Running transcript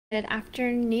Good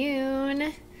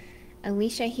afternoon.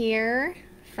 Alicia here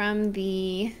from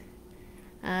the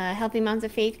Healthy Moms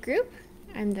of Faith group.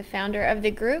 I'm the founder of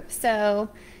the group. So,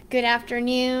 good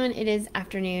afternoon. It is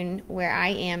afternoon where I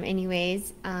am,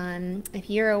 anyways. If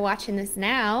you're watching this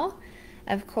now,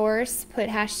 of course, put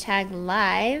hashtag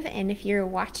live. And if you're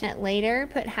watching it later,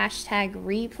 put hashtag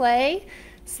replay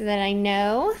so that I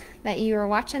know that you are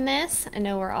watching this. I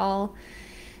know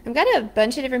I've got a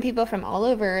bunch of different people from all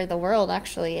over the world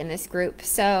actually in this group.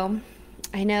 So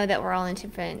I know that we're all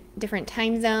in different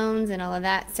time zones and all of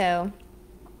that. So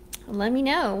let me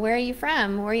know, where are you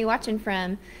from? Where are you watching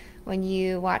from when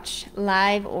you watch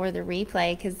live or the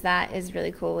replay? Because that is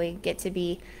really cool. We get to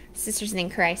be sisters in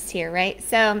Christ here, right?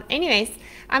 So anyways,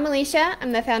 I'm Alicia.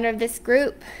 I'm the founder of this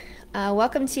group.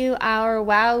 Welcome to our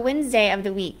Wow Wednesday of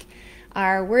the week,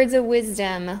 our Words of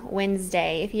Wisdom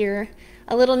Wednesday. If you're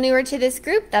a little newer to this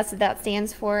group, that's what that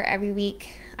stands for. Every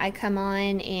week I come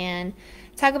on and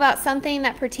talk about something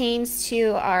that pertains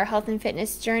to our health and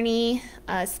fitness journey,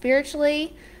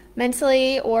 spiritually,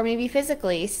 mentally, or maybe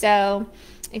physically. So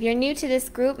if you're new to this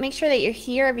group, make sure that you're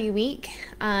here every week.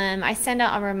 I send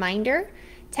out a reminder,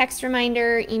 text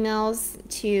reminder, emails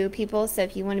to people. So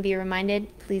if you want to be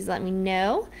reminded, please let me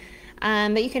know.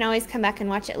 But you can always come back and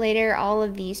watch it later. All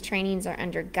of these trainings are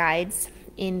under guides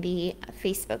in the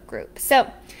Facebook group.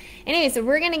 So anyways, so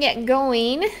we're going to get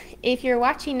going. If you're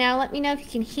watching now, let me know if you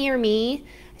can hear me.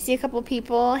 I see a couple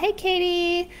people. Hey,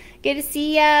 Katie. Good to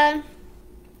see ya.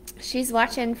 She's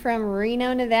watching from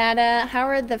Reno, Nevada. How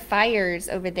are the fires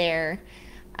over there?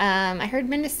 I heard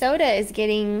Minnesota is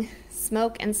getting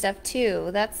smoke and stuff too.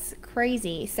 That's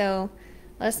crazy. So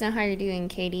let us know how you're doing,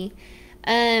 Katie.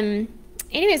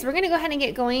 Anyways, we're going to go ahead and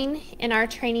get going in our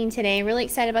training today. Really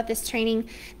excited about this training.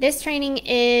 This training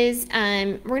is,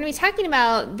 we're going to be talking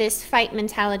about this fight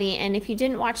mentality. And if you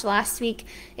didn't watch last week,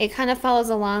 it kind of follows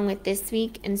along with this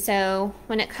week. And so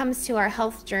when it comes to our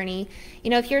health journey,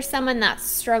 if you're someone that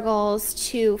struggles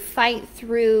to fight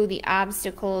through the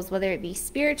obstacles, whether it be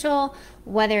spiritual,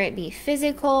 whether it be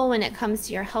physical, when it comes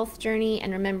to your health journey,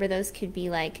 and remember those could be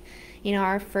like,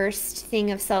 our first thing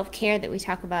of self-care that we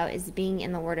talk about is being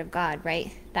in the Word of God,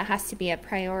 right? That has to be a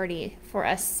priority for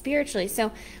us spiritually.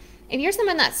 So if you're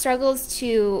someone that struggles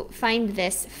to find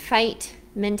this fight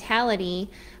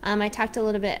mentality, I talked a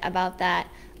little bit about that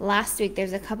last week.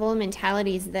 There's a couple of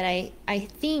mentalities that I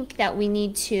think that we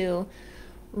need to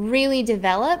really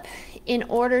develop in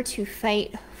order to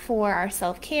fight for our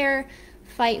self-care,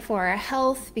 fight for our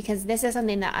health, because this is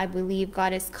something that I believe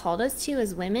God has called us to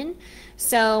as women.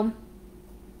 So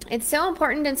it's so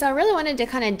important, and so I really wanted to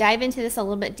kind of dive into this a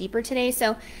little bit deeper today.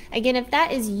 So again, if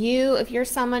that is you, if you're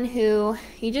someone who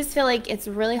you just feel like it's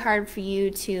really hard for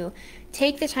you to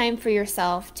take the time for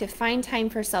yourself, to find time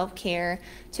for self-care,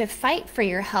 to fight for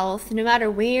your health, no matter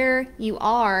where you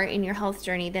are in your health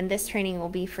journey, then this training will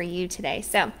be for you today.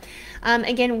 So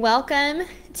again, welcome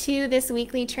to this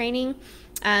weekly training.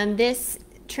 This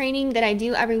training that I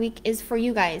do every week is for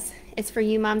you guys. It's for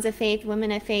you moms of faith,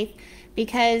 women of faith,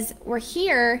 because we're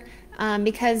here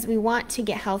because we want to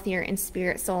get healthier in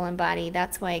spirit, soul, and body.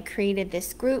 That's why I created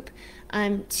this group,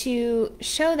 to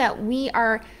show that we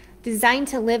are designed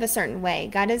to live a certain way.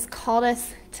 God has called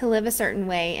us to live a certain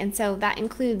way, and so that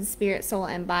includes spirit, soul,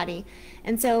 and body.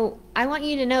 And so I want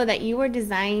you to know that you are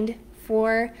designed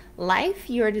for life.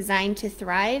 You are designed to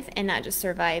thrive and not just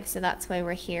survive. So that's why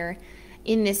we're here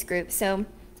in this group. So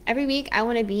every week I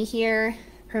want to be here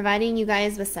providing you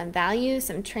guys with some value,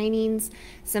 some trainings,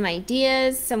 some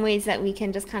ideas, some ways that we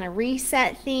can just kind of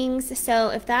reset things. So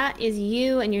if that is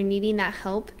you and you're needing that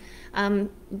help,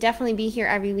 definitely be here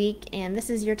every week. And this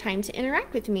is your time to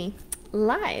interact with me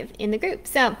live in the group.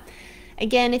 So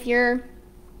again,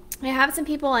 I have some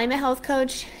people, I'm a health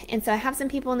coach, and so I have some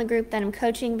people in the group that I'm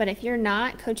coaching, but if you're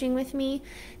not coaching with me,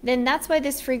 then that's why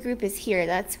this free group is here.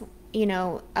 That's,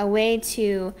 a way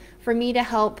for me to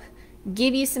help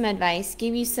give you some advice,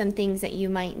 give you some things that you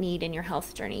might need in your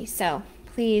health journey. So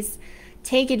please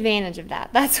take advantage of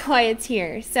that. That's why it's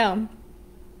here. So,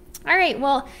 all right,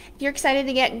 well, if you're excited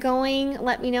to get going,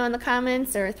 let me know in the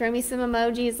comments or throw me some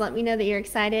emojis. Let me know that you're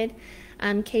excited.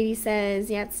 Katie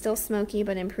says, yeah, it's still smoky,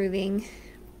 but improving.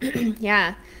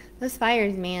 Yeah, those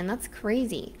fires, man, that's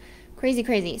crazy. Crazy,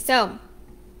 crazy. So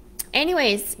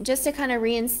anyways, just to kind of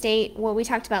reinstate what we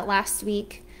talked about last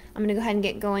week, I'm going to go ahead and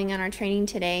get going on our training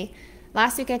today.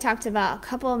 Last week I talked about a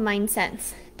couple of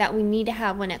mindsets that we need to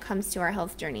have when it comes to our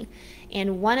health journey.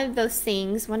 And one of those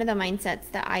things, one of the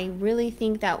mindsets that I really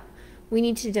think that we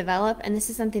need to develop, and this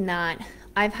is something that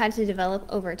I've had to develop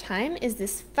over time, is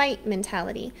this fight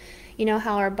mentality. You know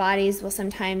how our bodies will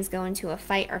sometimes go into a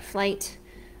fight or flight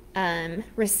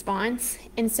response.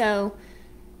 And so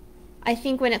I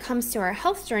think when it comes to our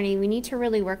health journey, we need to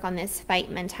really work on this fight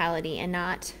mentality and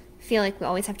not feel like we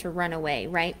always have to run away,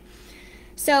 right?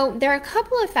 So there are a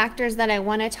couple of factors that I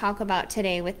want to talk about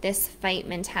today with this fight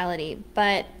mentality.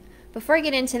 But before I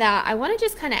get into that, I want to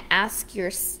just kind of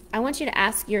I want you to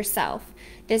ask yourself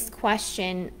this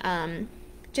question,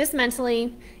 just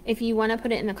mentally. If you want to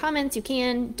put it in the comments, you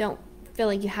can. Don't feel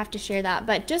like you have to share that,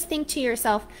 but just think to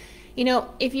yourself,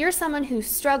 if you're someone who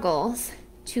struggles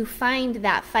to find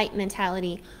that fight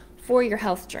mentality for your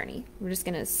health journey, we're just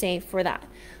going to say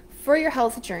for your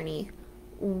health journey,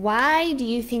 why do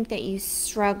you think that you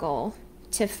struggle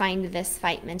to find this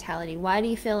fight mentality? Why do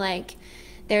you feel like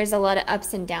there's a lot of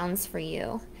ups and downs for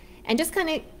you? And just kind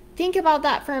of think about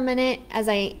that for a minute as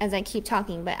I keep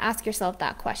talking, but ask yourself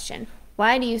that question.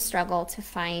 Why do you struggle to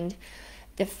find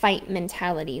the fight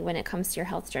mentality when it comes to your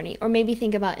health journey? Or maybe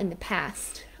think about in the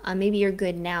past. Maybe you're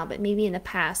good now, but maybe in the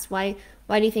past, why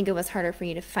do you think it was harder for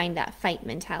you to find that fight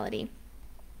mentality?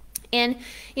 And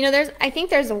I think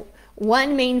there's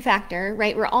one main factor,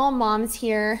 right? We're all moms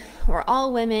here, we're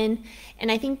all women,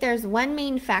 and I think there's one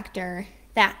main factor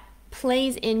that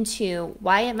plays into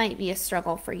why it might be a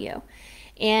struggle for you.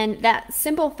 And that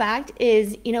simple fact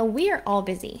is, we are all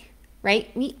busy,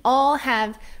 right? We all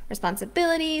have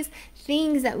responsibilities,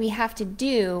 things that we have to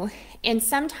do, and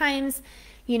sometimes,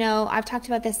 I've talked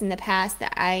about this in the past,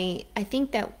 that I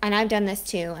think that, and I've done this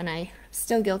too, and I'm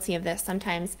still guilty of this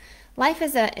sometimes. Life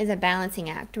is a balancing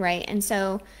act, right? And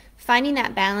so finding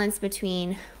that balance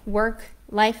between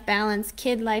work-life balance,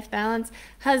 kid-life balance,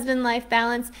 husband-life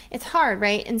balance, it's hard,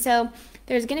 right? And so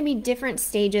there's going to be different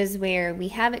stages where we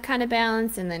have it kind of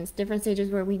balanced, and then different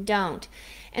stages where we don't.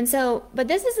 And so, but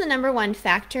this is the number one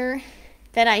factor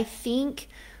that I think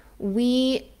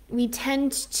we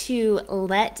tend to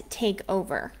let take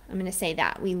over. I'm going to say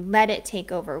that. We let it take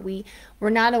over. We're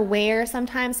not aware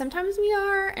sometimes. Sometimes we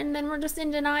are, and then we're just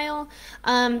in denial.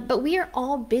 But we are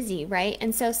all busy, right?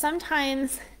 And so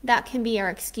sometimes that can be our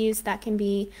excuse. That can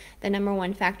be the number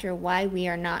one factor why we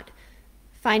are not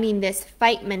finding this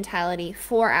fight mentality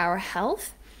for our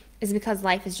health, is because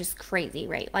life is just crazy,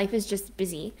 right? Life is just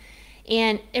busy.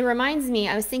 And it reminds me,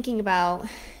 I was thinking about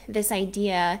this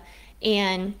idea,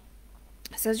 and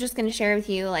so I was just going to share with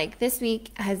you, like, this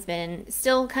week has been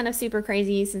still kind of super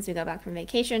crazy since we got back from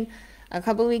vacation a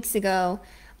couple of weeks ago.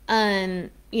 I'm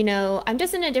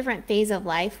just in a different phase of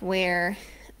life where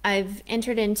I've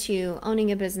entered into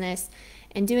owning a business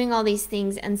and doing all these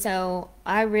things. And so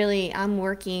I'm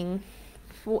working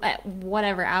at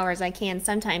whatever hours I can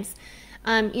sometimes.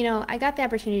 I got the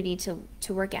opportunity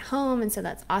to work at home, and so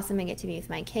that's awesome. I get to be with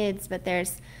my kids, but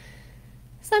there's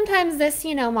sometimes this,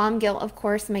 mom guilt. Of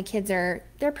course, my kids they're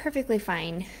perfectly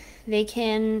fine. They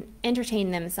can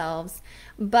entertain themselves,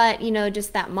 but,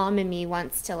 just that mom in me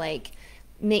wants to,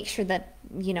 make sure that,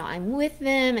 I'm with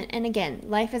them. And again,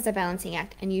 life is a balancing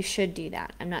act, and you should do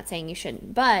that. I'm not saying you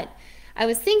shouldn't, but I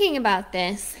was thinking about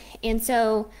this, and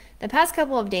so the past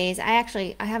couple of days, I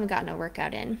haven't gotten a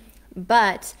workout in,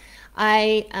 but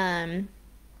I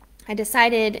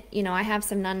decided, I have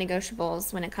some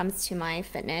non-negotiables when it comes to my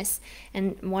fitness,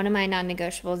 and one of my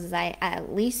non-negotiables is I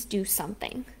at least do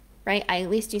something, right? I at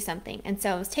least do something. And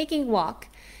so I was taking a walk.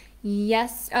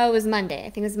 It was Monday. I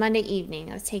think it was Monday evening.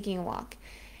 I was taking a walk,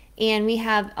 and we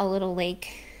have a little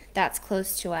lake that's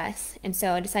close to us, and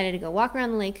so I decided to go walk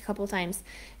around the lake a couple times.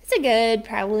 It's a good,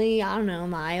 probably, I don't know,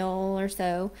 mile or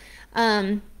so.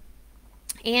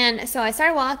 And so I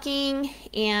started walking,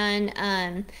 and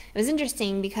it was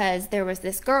interesting because there was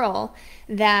this girl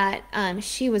that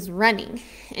she was running,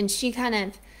 and she got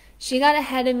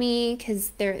ahead of me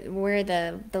because where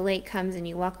the lake comes and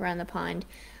you walk around the pond,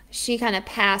 she kind of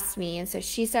passed me, and so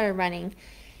she started running.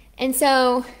 And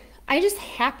so I just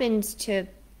happened to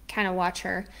kind of watch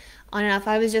her on and off.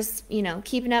 I was just,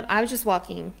 keeping up. I was just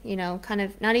walking, kind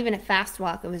of not even a fast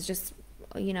walk. It was just,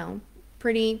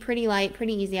 pretty light,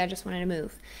 pretty easy. I just wanted to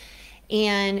move.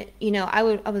 And, I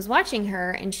was watching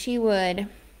her, and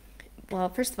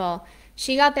first of all,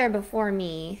 she got there before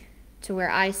me to where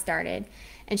I started,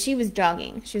 and she was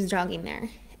jogging. She was jogging there.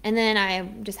 And then I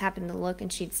just happened to look,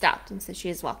 and she'd stopped, and so she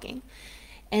was walking.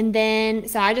 And then,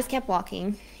 so I just kept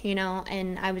walking,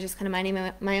 and I was just kind of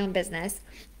minding my own business.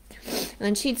 And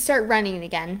then she'd start running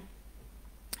again.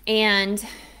 And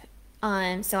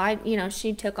so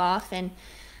she took off, and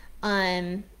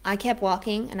I kept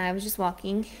walking, and I was just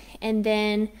walking. And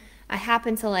then I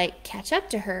happened to catch up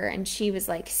to her, and she was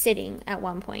sitting at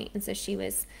one point. And so she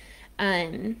was,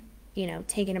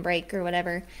 taking a break or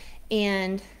whatever.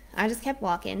 And I just kept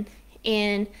walking.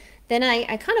 And then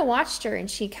I kind of watched her, and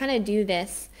she kind of do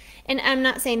this. And I'm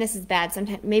not saying this is bad.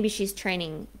 Sometimes maybe she's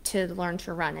training to learn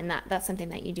to run, and that's something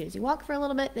that you do is you walk for a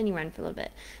little bit, then you run for a little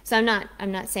bit. So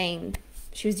I'm not saying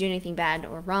she was doing anything bad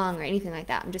or wrong or anything like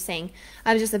that. I'm just saying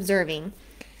I was just observing.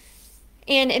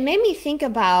 And it made me think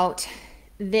about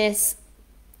this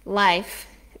life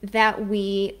that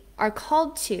we are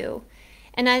called to.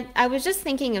 And I was just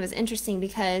thinking it was interesting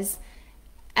because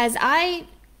as I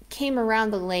came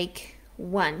around the lake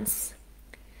once,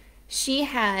 she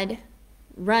had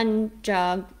run,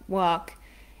 jog, walk,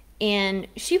 and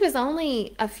she was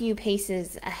only a few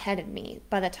paces ahead of me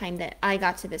by the time that I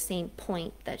got to the same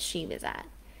point that she was at.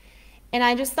 And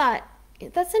I just thought,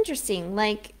 that's interesting.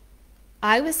 Like,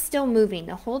 I was still moving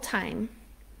the whole time,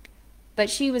 but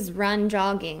she was run,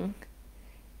 jogging,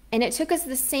 and it took us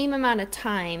the same amount of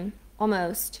time,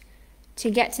 almost,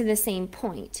 to get to the same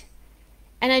point.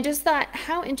 And I just thought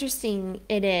how interesting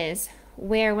it is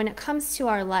where when it comes to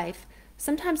our life,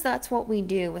 sometimes that's what we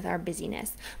do with our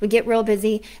busyness. We get real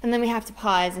busy, and then we have to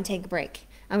pause and take a break,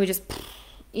 and we just,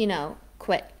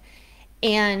 quit.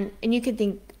 And you could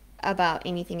think about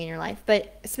anything in your life,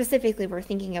 but specifically we're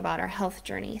thinking about our health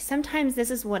journey. Sometimes this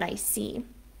is what I see,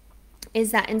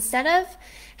 is that instead of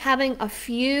having a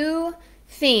few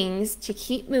things to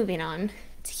keep moving on,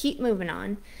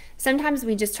 sometimes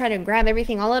we just try to grab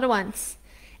everything all at once,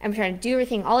 and we try to do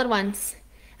everything all at once,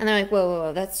 and then like,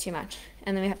 whoa, that's too much.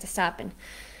 And then we have to stop and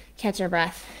catch our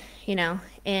breath,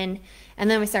 and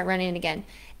then we start running again.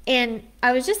 And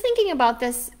I was just thinking about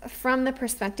this from the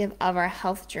perspective of our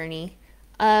health journey,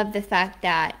 of the fact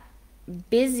that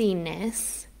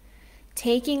busyness,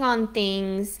 taking on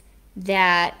things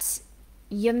that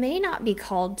you may not be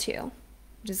called to, I'm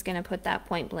just going to put that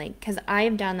point blank because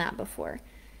I've done that before.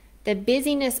 The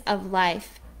busyness of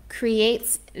life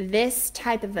creates this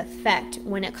type of effect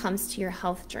when it comes to your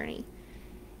health journey.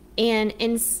 And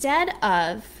instead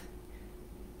of,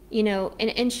 we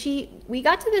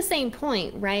got to the same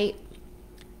point, right?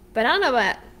 But I don't know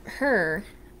about her.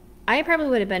 I probably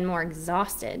would have been more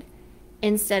exhausted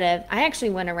I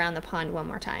actually went around the pond one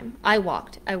more time. I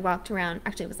walked around,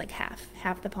 actually it was like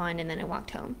half the pond, and then I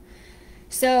walked home.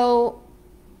 So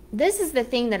this is the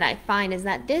thing that I find is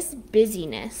that this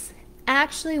busyness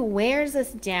actually wears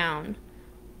us down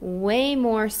way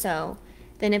more so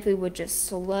than if we would just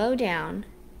slow down,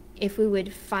 if we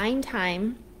would find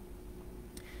time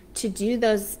to do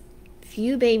those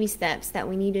few baby steps that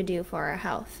we need to do for our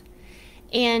health.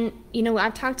 And,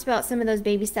 I've talked about some of those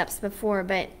baby steps before,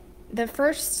 but the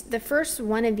first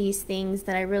one of these things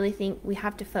that I really think we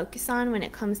have to focus on when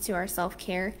it comes to our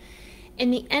self-care,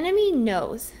 and the enemy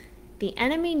knows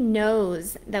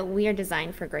that we are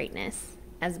designed for greatness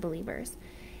as believers.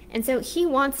 And so he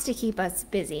wants to keep us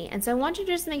busy. And so I want you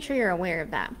to just make sure you're aware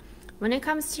of that. When it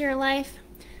comes to your life,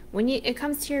 it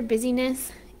comes to your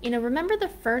busyness, remember the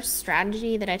first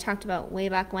strategy that I talked about way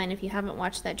back when. If you haven't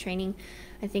watched that training,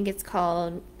 I think it's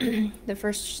called the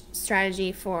first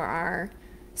strategy for our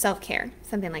self-care,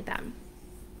 something like that.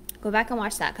 Go back and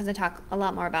watch that because I talk a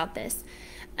lot more about this.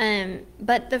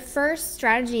 But the first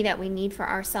strategy that we need for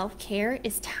our self-care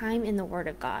is time in the Word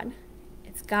of God.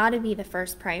 It's got to be the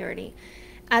first priority.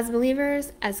 As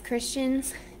believers, as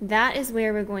Christians, that is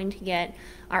where we're going to get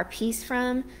our peace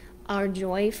from, our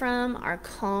joy from, our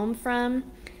calm from.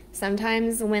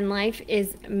 Sometimes when life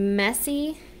is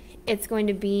messy, it's going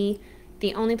to be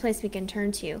the only place we can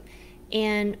turn to.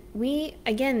 And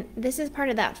this is part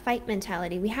of that fight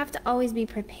mentality. We have to always be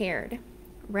prepared,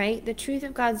 right? The truth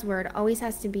of God's word always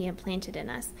has to be implanted in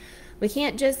us. We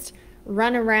can't just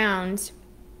run around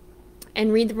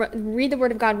and read the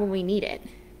word of God when we need it,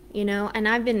 and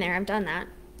I've been there, I've done that,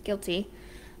 guilty.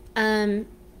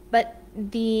 But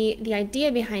the idea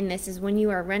behind this is when you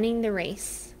are running the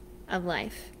race of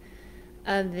life,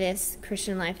 of this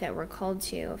Christian life that we're called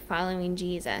to, following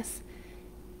Jesus,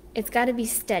 it's got to be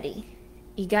steady.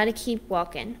 You got to keep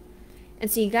walking. And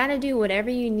so you got to do whatever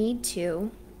you need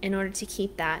to in order to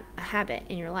keep that a habit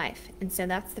in your life. And so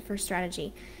that's the first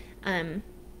strategy.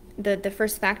 The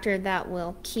first factor that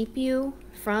will keep you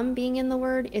from being in the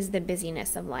Word is the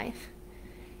busyness of life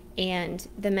and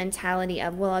the mentality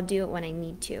of, well, I'll do it when I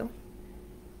need to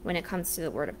when it comes to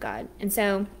the Word of God. And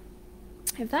so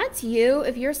if that's you,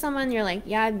 if you're someone, you're like,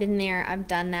 yeah, I've been there, I've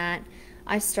done that,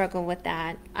 I struggle with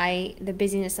that, the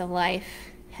busyness of life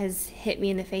has hit me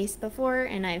in the face before,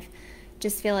 and I've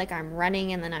just feel like I'm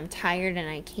running and then I'm tired and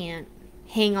I can't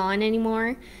hang on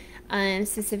anymore,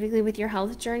 specifically with your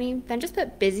health journey, then just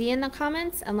put busy in the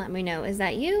comments and let me know, is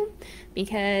that you?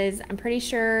 Because I'm pretty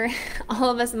sure all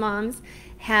of us moms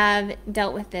have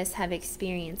dealt with this, have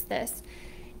experienced this.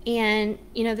 And,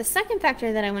 the second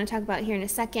factor that I want to talk about here in a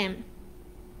second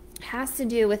has to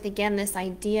do with, again, this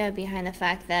idea behind the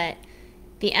fact that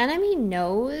the enemy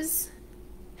knows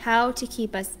how to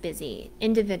keep us busy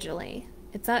individually.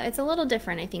 It's a little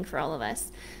different, I think, for all of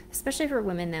us, especially for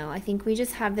women, though. I think we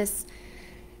just have this,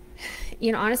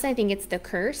 honestly, I think it's the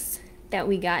curse that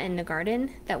we got in the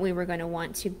garden, that we were going to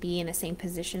want to be in the same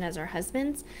position as our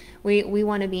husbands. We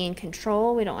want to be in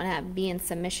control. We don't want to be in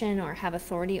submission or have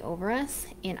authority over us.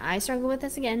 And I struggle with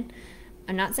this again.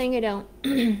 I'm not saying I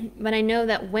don't, but I know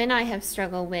that when I have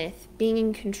struggled with being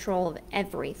in control of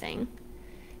everything,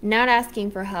 not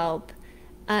asking for help,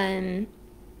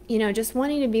 just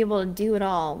wanting to be able to do it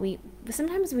all,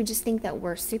 sometimes we just think that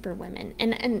we're super women.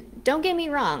 And don't get me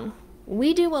wrong,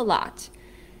 we do a lot.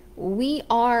 We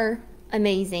are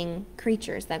amazing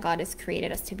creatures that God has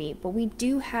created us to be, but we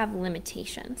do have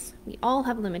limitations. We all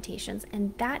have limitations,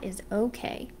 and that is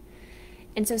okay.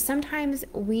 And so sometimes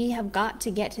we have got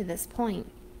to get to this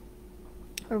point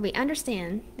where we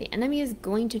understand the enemy is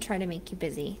going to try to make you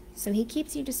busy, so he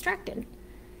keeps you distracted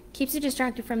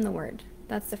from the word.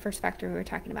 That's the first factor we were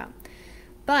talking about.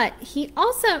 But he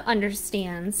also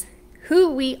understands who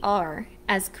we are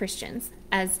as Christians,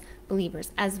 as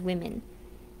believers, as women.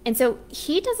 And so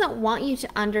he doesn't want you to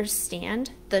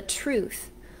understand the truth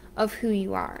of who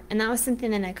you are. And that was something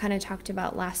that I kind of talked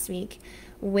about last week,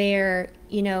 where,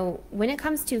 when it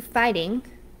comes to fighting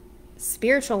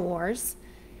spiritual wars,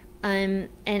 and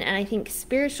I think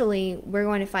spiritually we're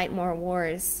going to fight more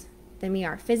wars than we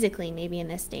are physically, maybe in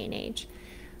this day and age.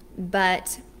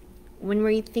 But when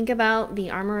we think about the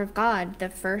armor of God, the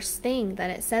first thing that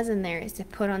it says in there is to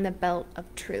put on the belt of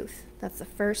truth. That's the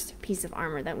first piece of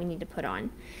armor that we need to put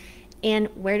on. And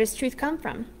where does truth come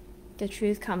from? The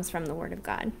truth comes from the Word of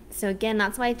God. So again,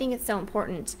 that's why I think it's so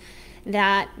important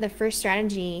that the first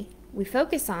strategy we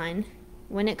focus on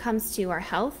when it comes to our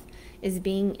health is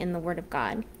being in the Word of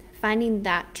God, finding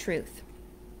that truth.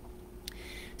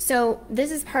 So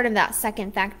this is part of that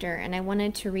second factor, and I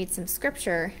wanted to read some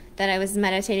scripture that I was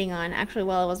meditating on. Actually,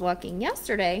 while I was walking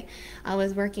yesterday, I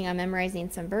was working on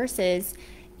memorizing some verses,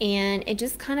 and it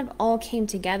just kind of all came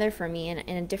together for me in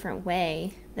a different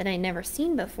way that I'd never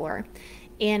seen before.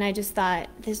 And I just thought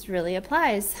this really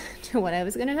applies to what I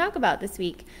was going to talk about this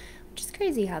week, which is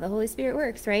crazy how the Holy Spirit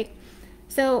works, right?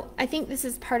 So I think this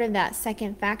is part of that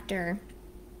second factor,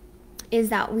 is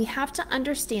that we have to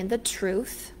understand the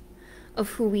truth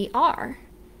of who we are.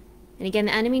 And again,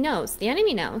 the enemy knows. The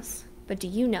enemy knows. But do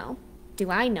you know?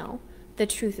 Do I know the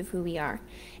truth of who we are?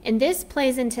 And this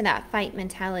plays into that fight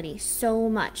mentality so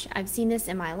much. I've seen this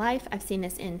in my life. I've seen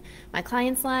this in my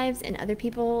clients' lives and other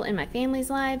people in my family's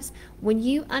lives. When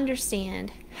you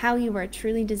understand how you are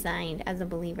truly designed as a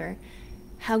believer,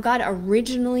 how God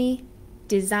originally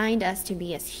designed us to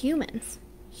be as humans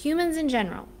in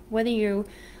general, whether you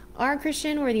are a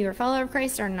Christian, whether you're a follower of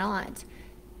Christ or not,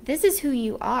 this is who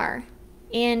you are.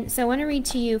 And so I want to read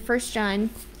to you 1 John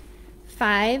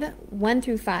 5, 1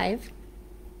 through 5.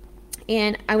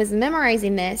 And I was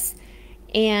memorizing this,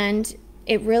 and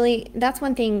that's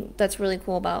one thing that's really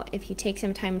cool about if you take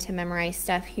some time to memorize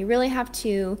stuff. You really have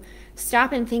to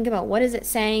stop and think about, what is it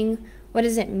saying? What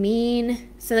does it mean?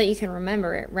 So that you can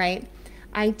remember it, right?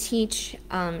 I teach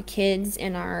kids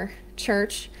in our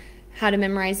church how to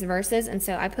memorize the verses, and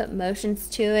so I put motions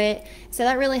to it. So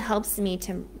that really helps me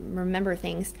to remember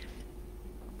things.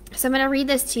 So I'm going to read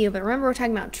this to you, but remember, we're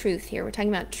talking about truth here. We're talking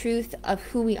about truth of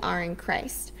who we are in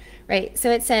Christ, right?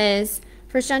 So it says,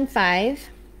 1 John 5,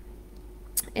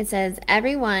 it says,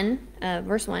 everyone,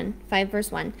 verse 1, 5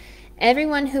 verse 1,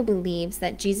 everyone who believes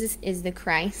that Jesus is the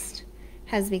Christ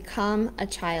has become a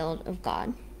child of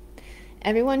God.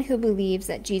 Everyone who believes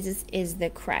that Jesus is the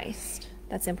Christ,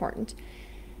 that's important,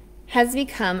 has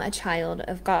become a child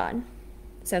of God.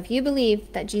 So if you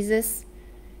believe that Jesus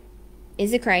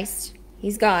is the Christ,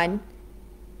 he's God,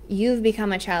 you've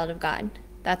become a child of God.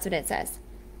 That's what it says.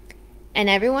 And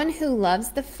everyone who loves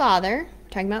the Father, we're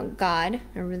talking about God,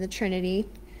 remember the Trinity.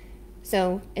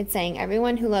 So it's saying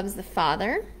everyone who loves the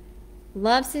Father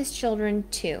loves his children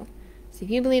too. So if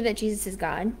you believe that Jesus is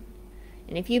God,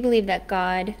 and if you believe that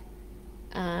God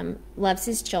loves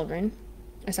his children,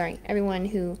 if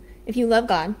you love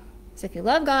God, so if you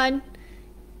love God,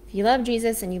 if you love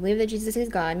Jesus and you believe that Jesus is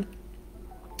God,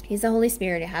 he's the Holy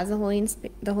Spirit, it has the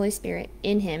Holy Spirit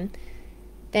in him,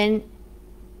 then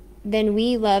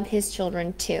we love his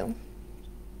children too.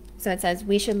 So it says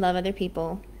we should love other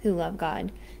people who love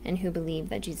God and who believe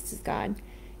that Jesus is God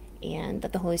and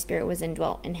that the Holy Spirit was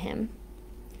indwelt in him.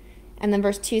 And then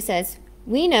verse 2 says,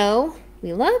 we know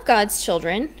we love God's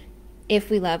children if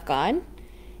we love God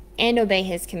and obey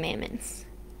his commandments.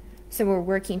 So we're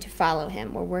working to follow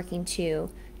him. We're working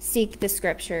to seek the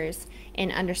scriptures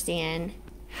and understand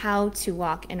how to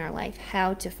walk in our life,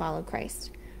 how to follow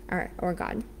Christ or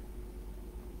God.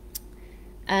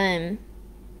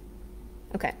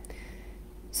 Okay.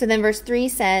 So then verse 3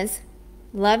 says,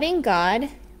 loving God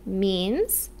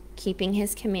means keeping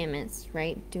his commandments,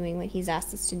 right? Doing what he's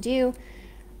asked us to do.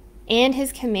 And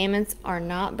his commandments are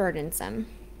not burdensome.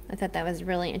 I thought that was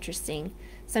really interesting.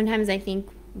 Sometimes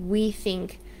we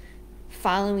think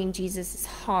following Jesus is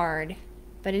hard,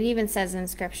 but it even says in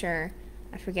scripture,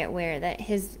 I forget where, that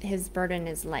his burden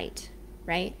is light,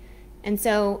 right? And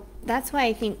so that's why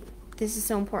I think this is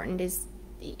so important, is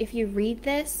if you read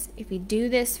this, if you do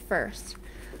this first,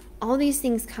 all these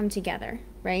things come together,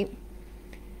 right?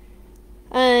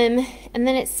 And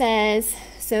then it says,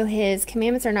 so his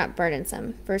commandments are not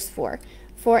burdensome. Verse 4,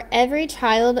 for every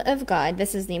child of God,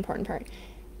 this is the important part,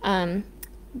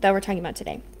 that we're talking about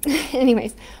today.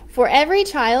 Anyways, for every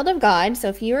child of God, so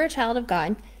if you are a child of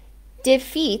God,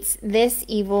 defeats this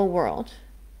evil world.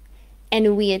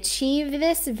 And we achieve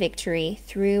this victory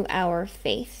through our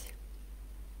faith.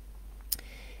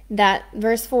 That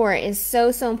verse 4 is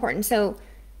so, so important. So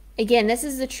again, this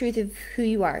is the truth of who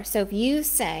you are. So if you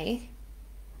say,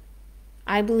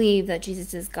 I believe that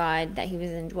Jesus is God, that he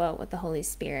was indwelt with the Holy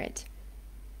Spirit,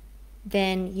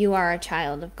 then you are a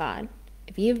child of God.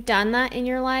 If you've done that in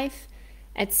your life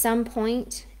at some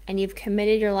point and you've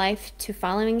committed your life to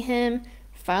following him,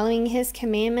 following his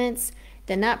commandments,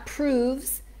 then that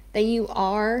proves that you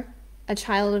are a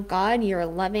child of God. You're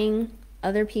loving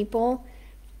other people.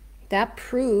 That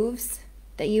proves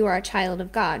that you are a child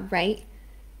of God, right?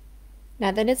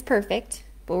 Not that it's perfect,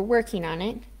 but we're working on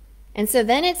it. And so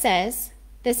then it says,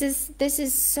 this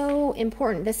is so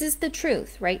important. This is the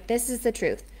truth, right? This is the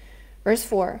truth. Verse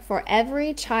 4, for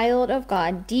every child of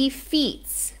God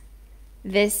defeats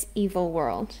this evil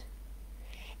world.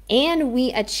 And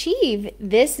we achieve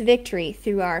this victory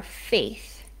through our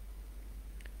faith.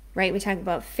 Right? We talk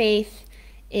about faith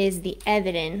is the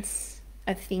evidence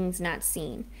of things not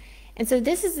seen. And so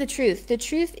this is the truth. The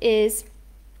truth is,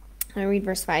 I'll read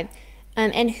verse 5.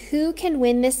 And who can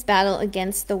win this battle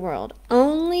against the world?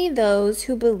 Only those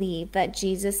who believe that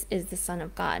Jesus is the Son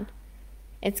of God.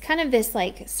 It's kind of this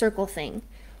like circle thing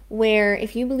where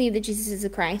if you believe that Jesus is the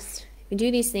Christ, if you do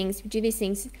these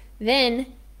things, then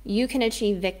you can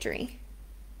achieve victory.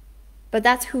 But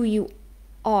that's who you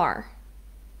are.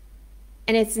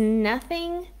 And it's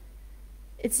nothing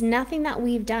that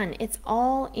we've done. It's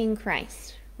all in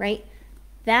Christ, right?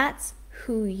 That's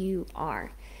who you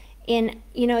are. And,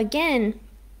 again,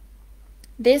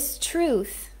 this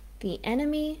truth, the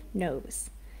enemy knows.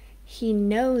 He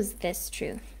knows this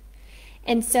truth.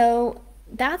 And so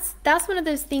that's one of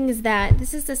those things that,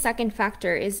 this is the second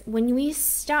factor, is when we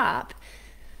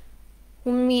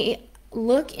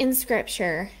look in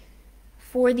Scripture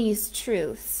for these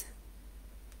truths,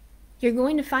 you're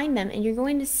going to find them and you're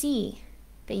going to see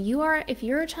that if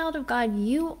you're a child of God,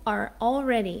 you are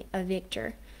already a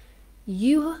victor.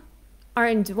 You are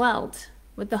indwelled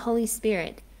with the Holy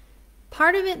Spirit.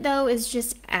 Part of it, though, is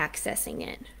just accessing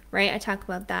it, right? I talk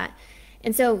about that.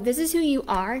 And so this is who you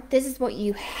are. This is what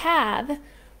you have.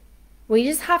 We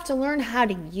just have to learn how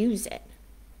to use it,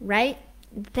 right?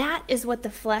 That is what the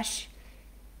flesh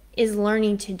is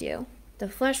learning to do. The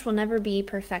flesh will never be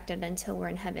perfected until we're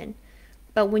in heaven.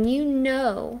 But when you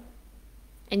know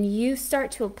and you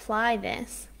start to apply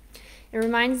this, it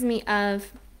reminds me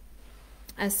of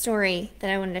a story that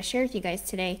I wanted to share with you guys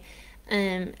today.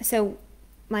 So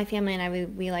my family and I,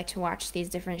 we like to watch these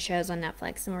different shows on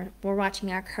Netflix, and we're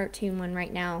watching our cartoon one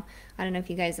right now. I don't know if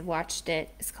you guys have watched it.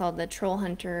 It's called The Troll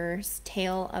Hunters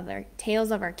Tales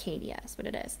of Arcadia is what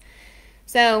it is.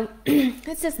 So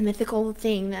it's this mythical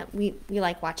thing that we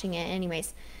like watching it.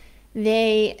 Anyways,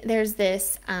 there's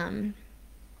this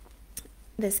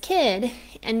this kid,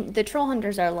 and the troll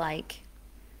hunters are like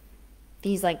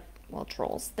these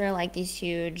trolls. They're like these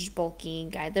huge, bulky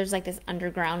guys. There's like this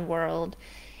underground world.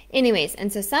 Anyways,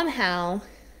 and so somehow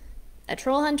a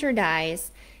troll hunter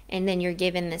dies, and then you're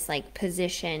given this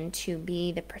position to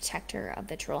be the protector of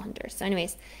the troll hunters. So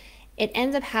anyways, it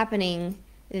ends up happening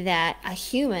that a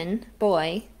human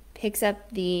boy picks up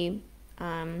the,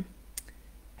 I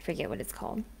forget what it's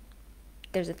called.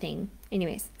 There's a thing.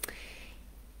 Anyways,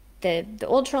 the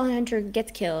old troll hunter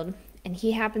gets killed, and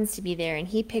he happens to be there, and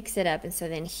he picks it up, and so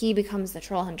then he becomes the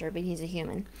troll hunter, but he's a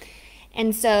human.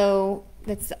 And so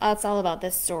that's all about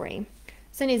this story.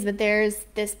 So anyways, but there's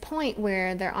this point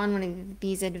where they're on one of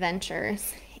these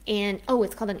adventures, and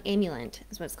it's called an amulet,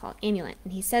 is what it's called, amulet.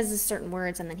 And he says certain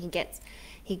words, and then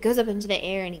he goes up into the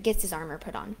air, and he gets his armor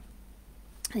put on.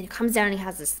 And he comes down, and he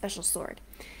has this special sword.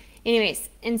 Anyways,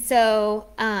 and so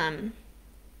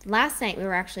last night we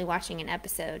were actually watching an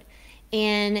episode,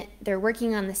 and they're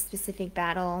working on this specific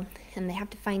battle, and they have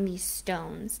to find these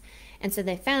stones. And so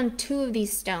they found 2 of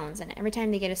these stones, and every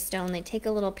time they get a stone, they take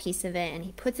a little piece of it, and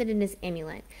he puts it in his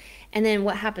amulet. And then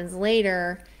what happens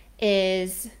later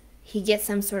is he gets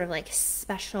some sort of like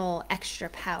special extra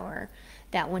power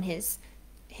that when his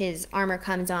armor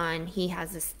comes on, he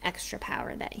has this extra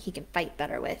power that he can fight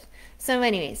better with. So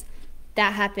anyways,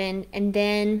 that happened, and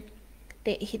then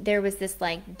there was this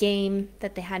like game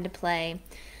that they had to play.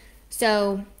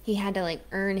 So he had to like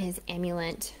earn his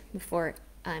amulet before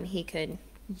he could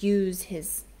use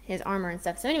his armor and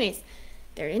stuff. So anyways,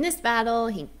 they're in this battle.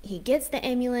 He gets the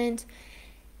amulet,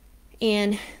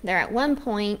 and they're at one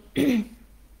point, and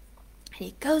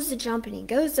he goes to jump and he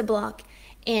goes to block,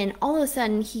 and all of a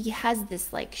sudden he has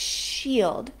this like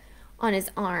shield on his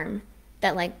arm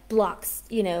that like blocks,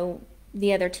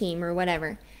 the other team or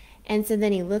whatever. And so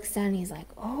then he looks down and he's like,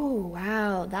 oh,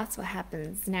 wow, that's what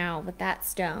happens now with that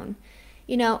stone.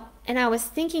 And I was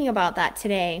thinking about that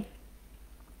today,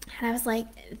 and I was like,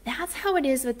 that's how it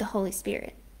is with the Holy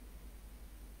Spirit.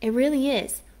 It really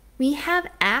is. We have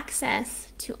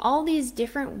access to all these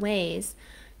different ways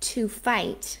to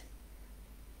fight.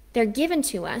 They're given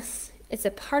to us. It's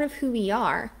a part of who we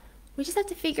are. We just have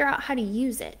to figure out how to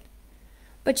use it.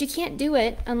 But you can't do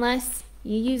it unless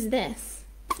you use this.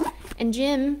 And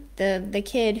Jim, the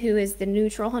kid who is the new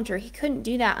troll hunter, he couldn't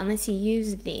do that unless he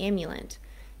used the amulet.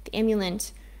 The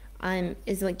amulet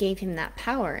is what gave him that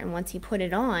power. And once he put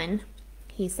it on,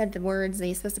 he said the words that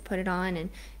he's supposed to put it on, and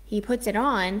he puts it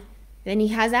on, then he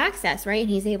has access, right? And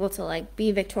he's able to like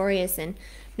be victorious, and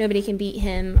nobody can beat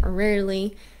him, or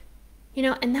rarely.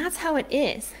 And that's how it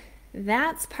is.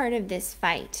 That's part of this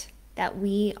fight that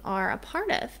we are a part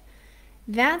of.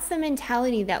 That's the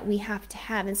mentality that we have to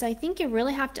have. And so I think you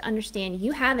really have to understand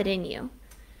you have it in you.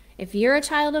 If you're a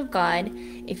child of God,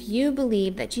 if you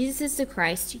believe that Jesus is the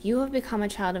Christ, you have become a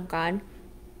child of God.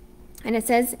 And it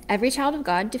says every child of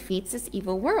God defeats this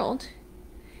evil world.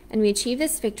 And we achieve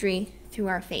this victory through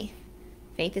our faith.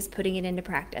 Faith is putting it into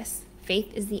practice.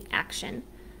 Faith is the action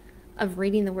of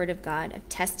reading the Word of God, of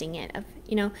testing it,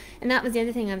 and that was the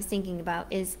other thing I was thinking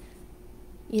about is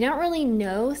you don't really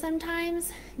know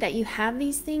sometimes that you have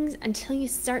these things until you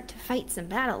start to fight some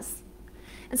battles.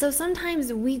 And so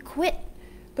sometimes we quit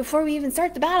before we even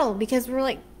start the battle because we're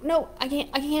like, no, I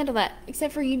can't handle that.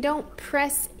 Except for you don't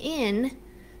press in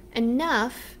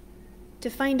enough to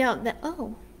find out that,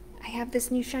 oh, I have this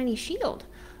new shiny shield.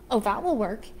 Oh, that will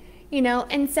work.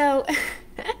 And so,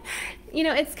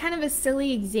 it's kind of a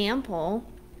silly example,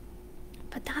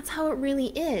 but that's how it really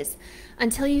is.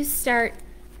 Until you start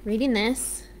reading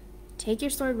this, take your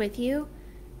sword with you,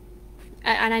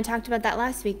 and I talked about that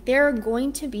last week, there are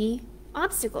going to be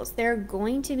obstacles. There are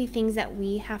going to be things that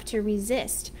we have to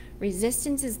resist.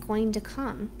 Resistance is going to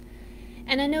come.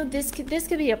 And I know this could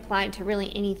be applied to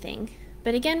really anything,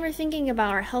 but again, we're thinking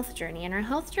about our health journey, and our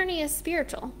health journey is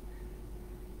spiritual.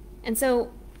 And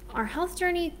so our health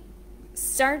journey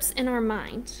starts in our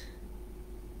mind.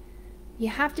 You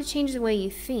have to change the way you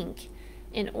think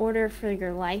in order for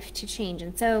your life to change.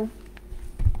 And so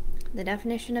the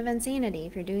definition of insanity,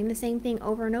 if you're doing the same thing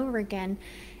over and over again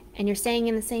and you're staying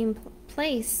in the same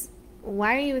place,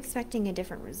 why are you expecting a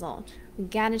different result? We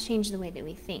got to change the way that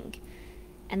we think.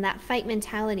 And that fight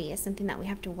mentality is something that we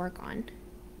have to work on.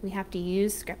 We have to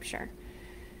use scripture.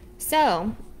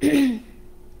 So if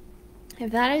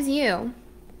that is you,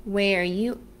 where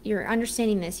you're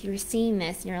understanding this, you're seeing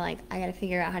this, and you're like, I got to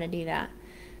figure out how to do that.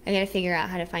 I got to figure out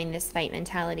how to find this fight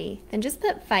mentality. Then just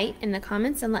put fight in the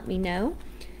comments and let me know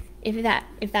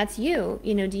if that's you.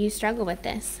 Do you struggle with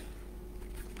this?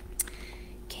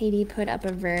 Katie put up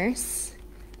a verse.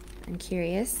 I'm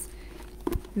curious.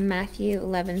 Matthew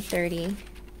 11:30.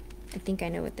 I think I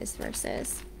know what this verse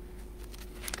is,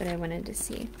 but I wanted to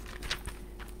see.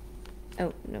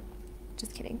 Oh, no,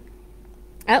 just kidding.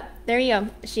 Oh, there you go.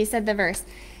 She said the verse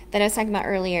that I was talking about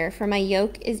earlier. For my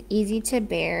yoke is easy to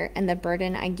bear, and the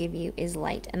burden I give you is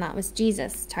light. And that was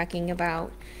Jesus talking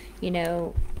about,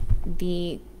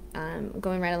 the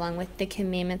going right along with the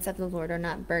commandments of the Lord are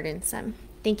not burdensome.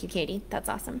 Thank you, Katie. That's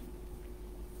awesome.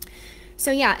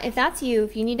 So yeah, if that's you,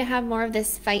 if you need to have more of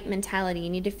this fight mentality, you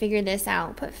need to figure this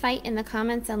out, put fight in the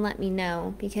comments and let me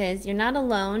know, because you're not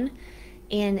alone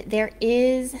and there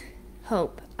is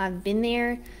hope. I've been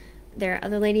there. There are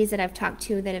other ladies that I've talked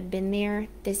to that have been there.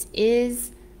 This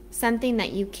is something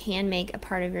that you can make a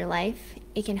part of your life.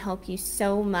 It can help you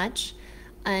so much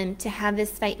to have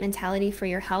this fight mentality for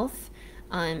your health,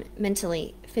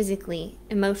 mentally, physically,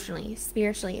 emotionally,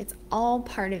 spiritually. It's all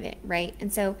part of it, right?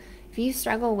 And so if you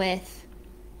struggle with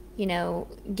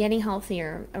getting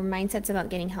healthier, or mindsets about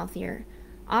getting healthier,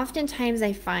 oftentimes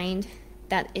I find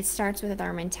that it starts with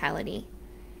our mentality.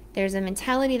 There's a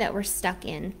mentality that we're stuck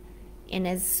in. And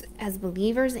as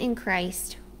believers in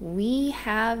Christ, we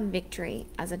have victory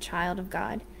as a child of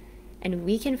God, and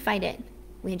we can fight it.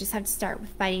 We just have to start with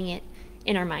fighting it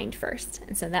in our mind first.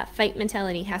 And so that fight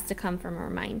mentality has to come from our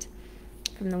mind,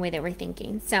 from the way that we're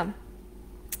thinking. So,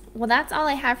 well, that's all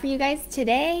I have for you guys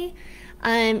today.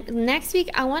 Next week,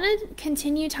 I want to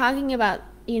continue talking about,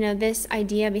 this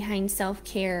idea behind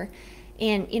self-care.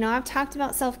 And, I've talked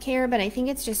about self-care, but I think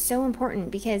it's just so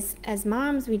important because as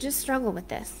moms, we just struggle with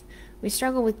this. We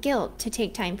struggle with guilt to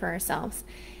take time for ourselves.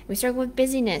 We struggle with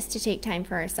busyness to take time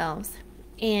for ourselves.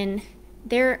 And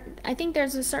I think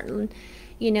there's a certain,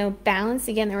 balance,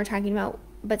 again, that we're talking about.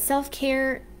 But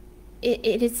self-care,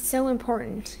 it is so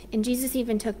important. And Jesus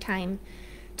even took time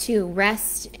to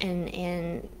rest and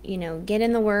get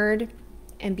in the Word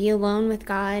and be alone with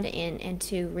God and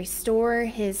to restore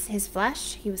his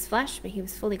flesh. He was flesh, but he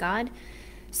was fully God.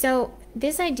 So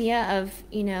this idea of,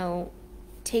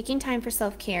 taking time for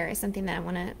self-care is something that I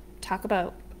want to talk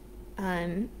about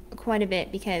quite a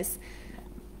bit because,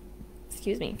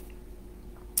 excuse me,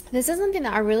 this is something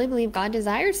that I really believe God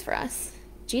desires for us.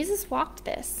 Jesus walked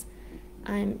this.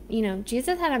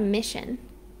 Jesus had a mission,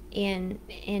 and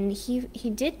he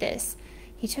did this.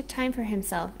 He took time for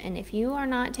himself. And if you are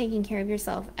not taking care of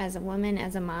yourself as a woman,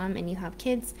 as a mom, and you have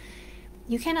kids,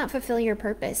 you cannot fulfill your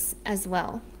purpose as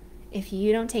well if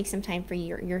you don't take some time for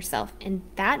yourself. And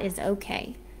that is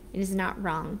okay. It is not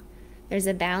wrong. There's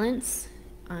a balance.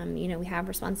 We have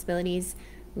responsibilities.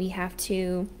 We have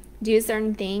to do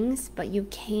certain things, but you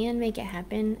can make it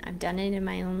happen. I've done it in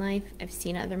my own life. I've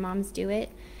seen other moms do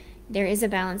it. There is a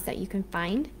balance that you can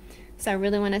find. So I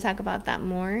really want to talk about that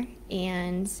more,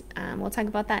 and we'll talk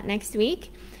about that next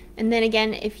week. And then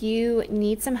again, if you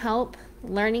need some help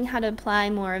learning how to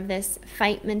apply more of this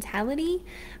fight mentality,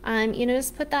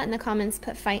 just put that in the comments,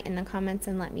 put fight in the comments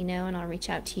and let me know, and I'll reach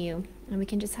out to you. And we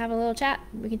can just have a little chat.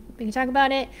 We can talk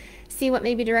about it, see what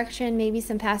maybe direction, maybe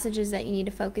some passages that you need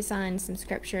to focus on, some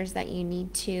scriptures that you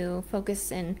need to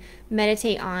focus and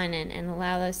meditate on, and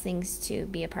allow those things to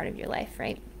be a part of your life,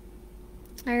 right?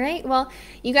 All right, well,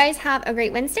 you guys have a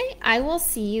great Wednesday. I will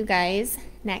see you guys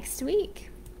next week.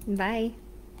 Bye.